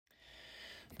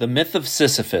The Myth of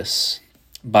Sisyphus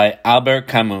by Albert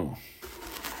Camus.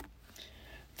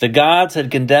 The gods had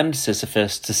condemned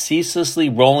Sisyphus to ceaselessly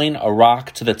rolling a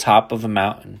rock to the top of a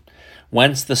mountain,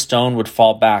 whence the stone would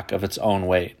fall back of its own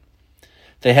weight.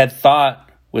 They had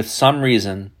thought, with some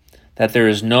reason, that there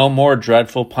is no more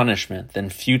dreadful punishment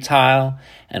than futile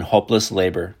and hopeless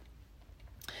labor.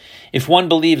 If one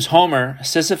believes Homer,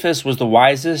 Sisyphus was the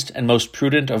wisest and most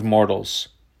prudent of mortals.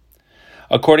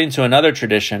 According to another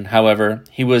tradition, however,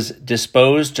 he was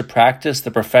disposed to practice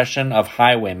the profession of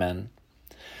highwayman.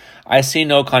 I see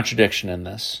no contradiction in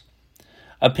this.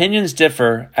 Opinions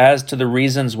differ as to the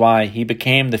reasons why he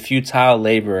became the futile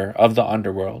laborer of the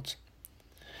underworld.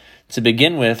 To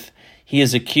begin with, he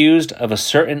is accused of a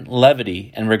certain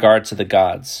levity in regard to the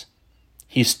gods.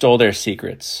 He stole their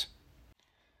secrets.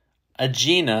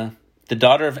 Aegina, the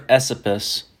daughter of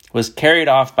Sisyphus, was carried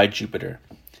off by Jupiter.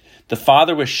 The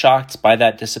father was shocked by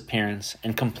that disappearance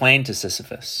and complained to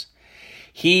Sisyphus.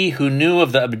 He, who knew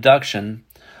of the abduction,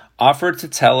 offered to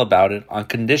tell about it on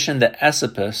condition that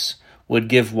Sisyphus would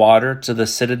give water to the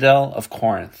citadel of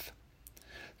Corinth.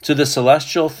 To the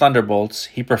celestial thunderbolts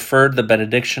he preferred the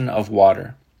benediction of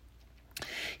water.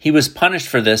 He was punished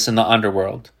for this in the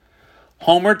underworld.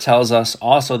 Homer tells us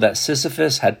also that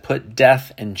Sisyphus had put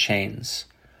death in chains.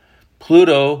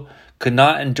 Pluto could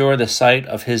not endure the sight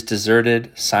of his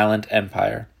deserted, silent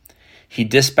empire. He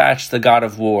dispatched the god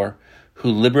of war,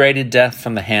 who liberated death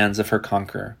from the hands of her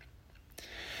conqueror.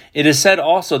 It is said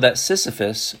also that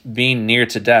Sisyphus, being near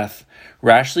to death,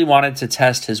 rashly wanted to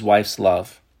test his wife's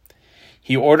love.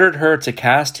 He ordered her to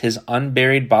cast his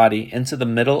unburied body into the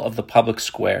middle of the public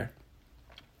square.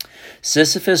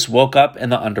 Sisyphus woke up in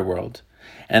the underworld,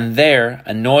 and there,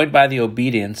 annoyed by the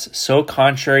obedience so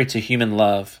contrary to human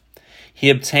love, he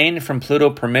obtained from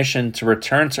Pluto permission to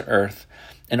return to earth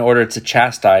in order to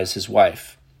chastise his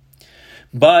wife.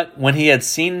 But when he had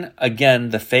seen again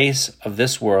the face of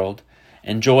this world,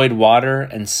 enjoyed water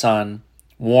and sun,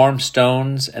 warm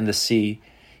stones and the sea,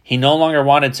 he no longer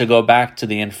wanted to go back to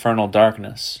the infernal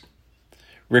darkness.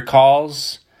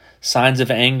 Recalls, signs of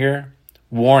anger,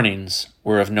 warnings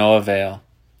were of no avail.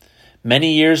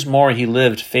 Many years more he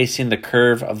lived facing the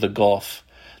curve of the gulf,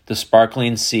 the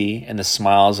sparkling sea, and the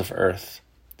smiles of earth.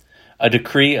 A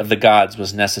decree of the gods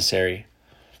was necessary.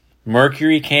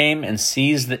 Mercury came and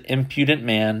seized the impudent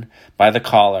man by the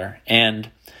collar and,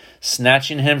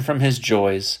 snatching him from his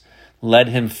joys, led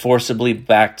him forcibly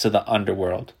back to the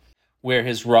underworld, where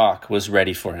his rock was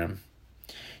ready for him.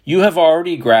 You have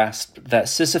already grasped that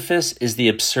Sisyphus is the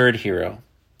absurd hero.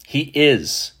 He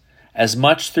is, as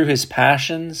much through his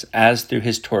passions as through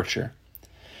his torture.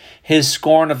 His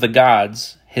scorn of the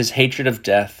gods, his hatred of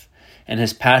death, and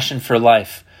his passion for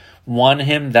life won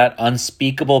him that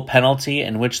unspeakable penalty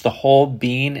in which the whole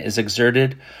being is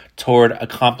exerted toward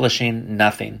accomplishing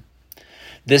nothing.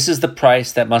 This is the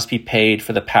price that must be paid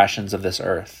for the passions of this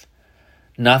earth.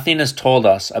 Nothing is told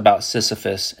us about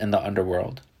Sisyphus in the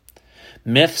underworld.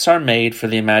 Myths are made for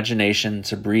the imagination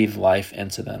to breathe life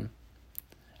into them.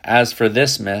 As for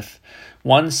this myth,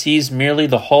 one sees merely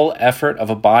the whole effort of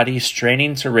a body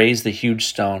straining to raise the huge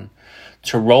stone,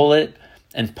 to roll it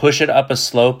and push it up a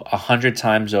slope 100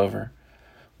 times over.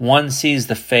 One sees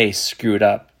the face screwed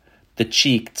up, the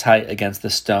cheek tight against the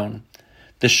stone,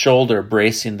 the shoulder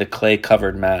bracing the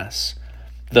clay-covered mass,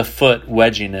 the foot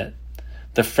wedging it,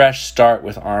 the fresh start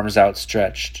with arms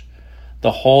outstretched,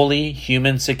 the wholly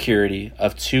human security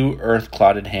of two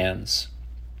earth-clotted hands.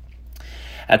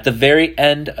 At the very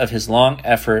end of his long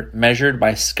effort, measured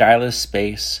by skyless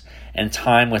space and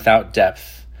time without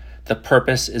depth, the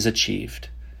purpose is achieved.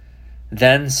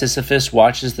 Then Sisyphus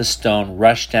watches the stone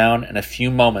rush down in a few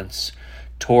moments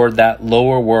toward that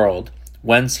lower world,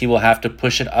 whence he will have to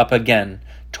push it up again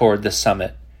toward the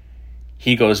summit.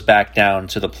 He goes back down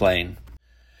to the plain.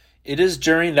 It is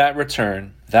during that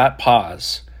return, that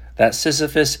pause, that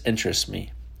Sisyphus interests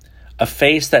me. A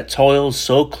face that toils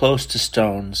so close to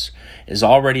stones is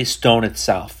already stone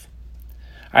itself.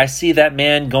 I see that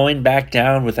man going back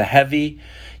down with a heavy,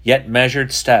 yet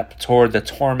measured step toward the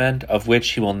torment of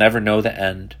which he will never know the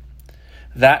end.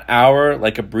 That hour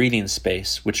like a breathing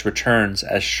space which returns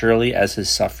as surely as his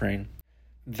suffering.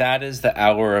 That is the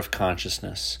hour of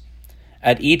consciousness.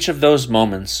 At each of those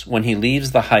moments, when he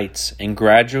leaves the heights and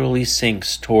gradually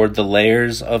sinks toward the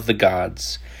layers of the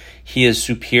gods, he is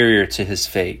superior to his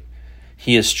fate.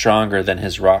 He is stronger than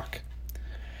his rock.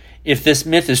 If this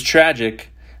myth is tragic,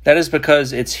 that is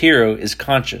because its hero is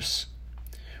conscious.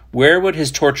 Where would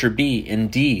his torture be,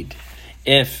 indeed,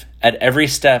 if, at every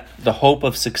step, the hope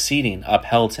of succeeding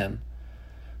upheld him?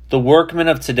 The workman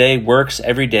of today works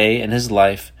every day in his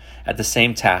life at the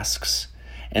same tasks,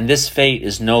 and this fate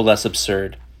is no less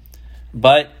absurd.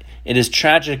 But it is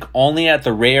tragic only at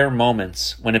the rare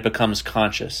moments when it becomes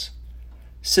conscious.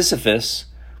 Sisyphus,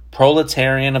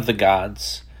 proletarian of the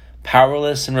gods,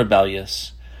 powerless and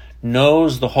rebellious,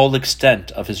 knows the whole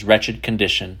extent of his wretched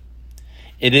condition.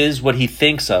 It is what he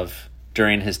thinks of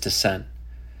during his descent.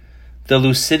 The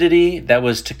lucidity that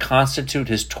was to constitute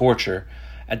his torture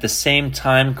at the same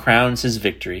time crowns his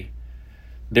victory.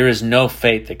 There is no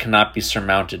fate that cannot be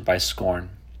surmounted by scorn.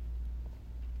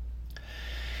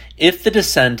 If the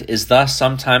descent is thus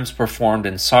sometimes performed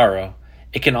in sorrow,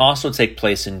 it can also take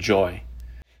place in joy.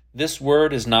 This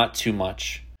word is not too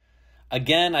much.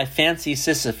 Again, I fancy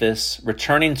Sisyphus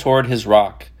returning toward his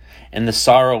rock, and the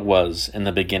sorrow was in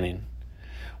the beginning.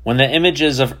 When the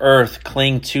images of earth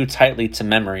cling too tightly to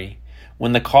memory,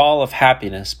 when the call of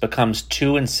happiness becomes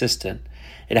too insistent,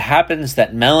 it happens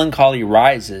that melancholy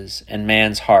rises in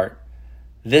man's heart.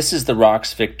 This is the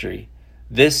rock's victory.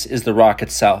 This is the rock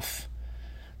itself.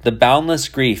 The boundless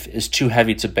grief is too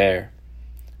heavy to bear.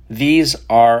 These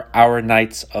are our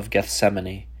nights of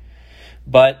Gethsemane.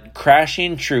 But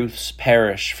crashing truths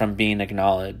perish from being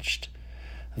acknowledged.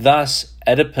 Thus,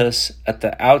 Oedipus at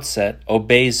the outset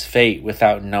obeys fate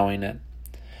without knowing it.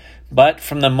 But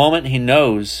from the moment he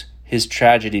knows, his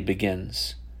tragedy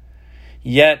begins.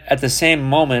 Yet, at the same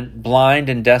moment, blind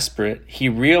and desperate, he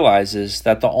realizes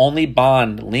that the only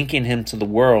bond linking him to the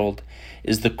world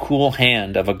is the cool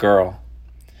hand of a girl.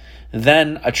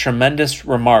 Then a tremendous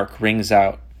remark rings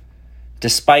out.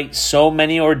 Despite so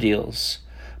many ordeals,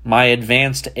 my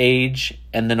advanced age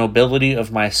and the nobility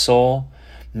of my soul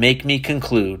make me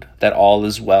conclude that all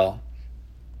is well.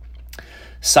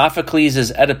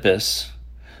 Sophocles' Oedipus,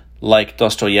 like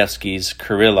Dostoevsky's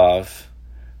Kirillov,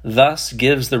 thus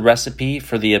gives the recipe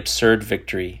for the absurd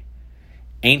victory.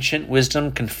 Ancient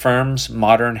wisdom confirms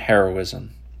modern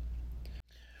heroism.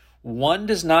 One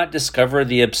does not discover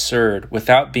the absurd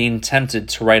without being tempted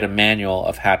to write a manual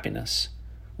of happiness.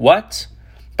 What?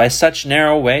 By such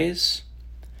narrow ways?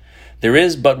 There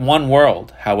is but one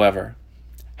world, however.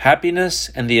 Happiness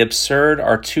and the absurd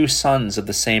are two sons of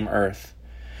the same earth.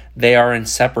 They are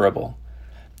inseparable.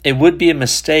 It would be a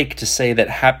mistake to say that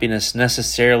happiness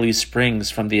necessarily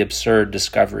springs from the absurd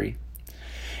discovery.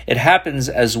 It happens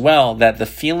as well that the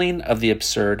feeling of the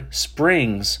absurd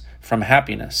springs from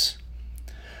happiness.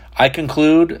 I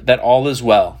conclude that all is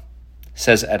well,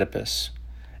 says Oedipus,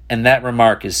 and that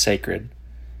remark is sacred.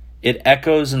 It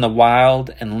echoes in the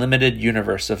wild and limited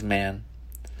universe of man.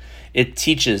 It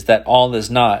teaches that all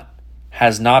is not,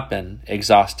 has not been,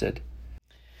 exhausted.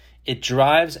 It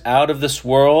drives out of this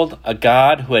world a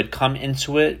God who had come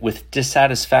into it with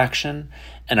dissatisfaction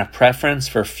and a preference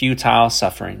for futile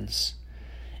sufferings.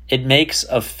 It makes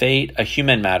of fate a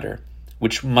human matter,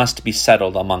 which must be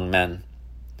settled among men.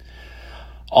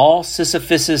 All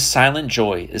Sisyphus's silent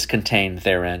joy is contained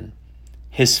therein.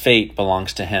 His fate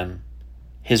belongs to him.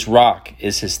 His rock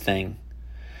is his thing.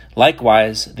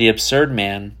 Likewise, the absurd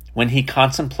man, when he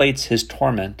contemplates his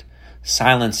torment,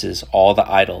 silences all the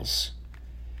idols.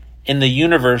 In the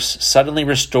universe suddenly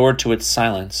restored to its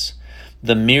silence,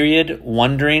 the myriad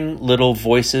wondering little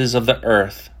voices of the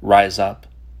earth rise up.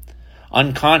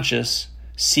 Unconscious,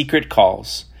 secret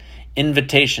calls,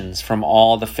 invitations from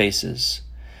all the faces.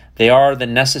 They are the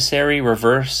necessary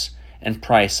reverse and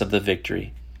price of the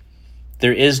victory.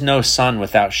 There is no sun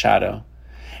without shadow,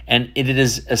 and it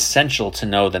is essential to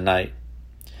know the night.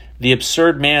 The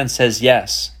absurd man says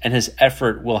yes, and his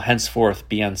effort will henceforth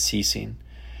be unceasing.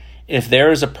 If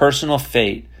there is a personal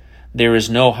fate, there is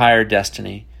no higher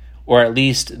destiny, or at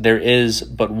least there is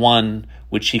but one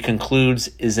which he concludes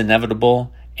is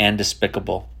inevitable and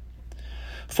despicable.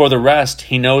 For the rest,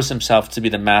 he knows himself to be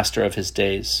the master of his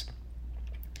days.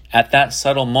 At that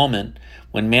subtle moment,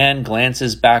 when man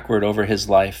glances backward over his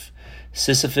life,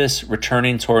 Sisyphus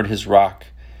returning toward his rock,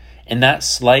 in that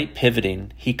slight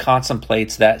pivoting, he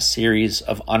contemplates that series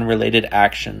of unrelated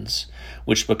actions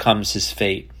which becomes his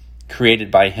fate, created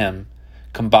by him,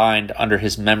 combined under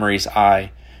his memory's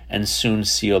eye, and soon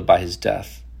sealed by his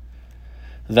death.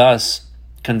 Thus,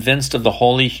 convinced of the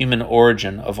wholly human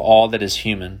origin of all that is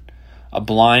human, a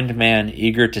blind man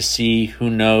eager to see who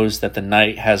knows that the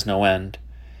night has no end,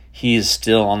 he is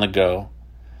still on the go.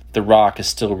 The rock is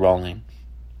still rolling.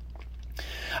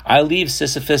 I leave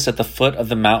Sisyphus at the foot of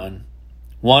the mountain.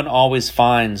 One always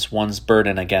finds one's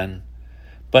burden again.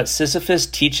 But Sisyphus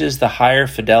teaches the higher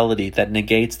fidelity that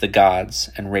negates the gods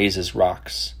and raises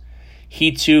rocks.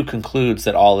 He too concludes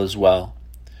that all is well.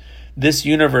 This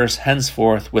universe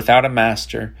henceforth without a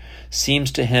master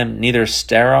seems to him neither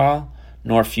sterile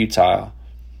nor futile.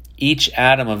 Each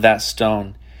atom of that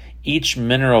stone, each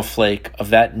mineral flake of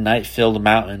that night-filled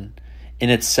mountain, in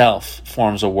itself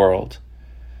forms a world.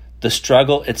 The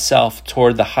struggle itself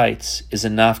toward the heights is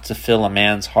enough to fill a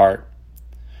man's heart.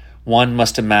 One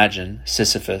must imagine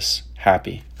Sisyphus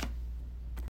happy.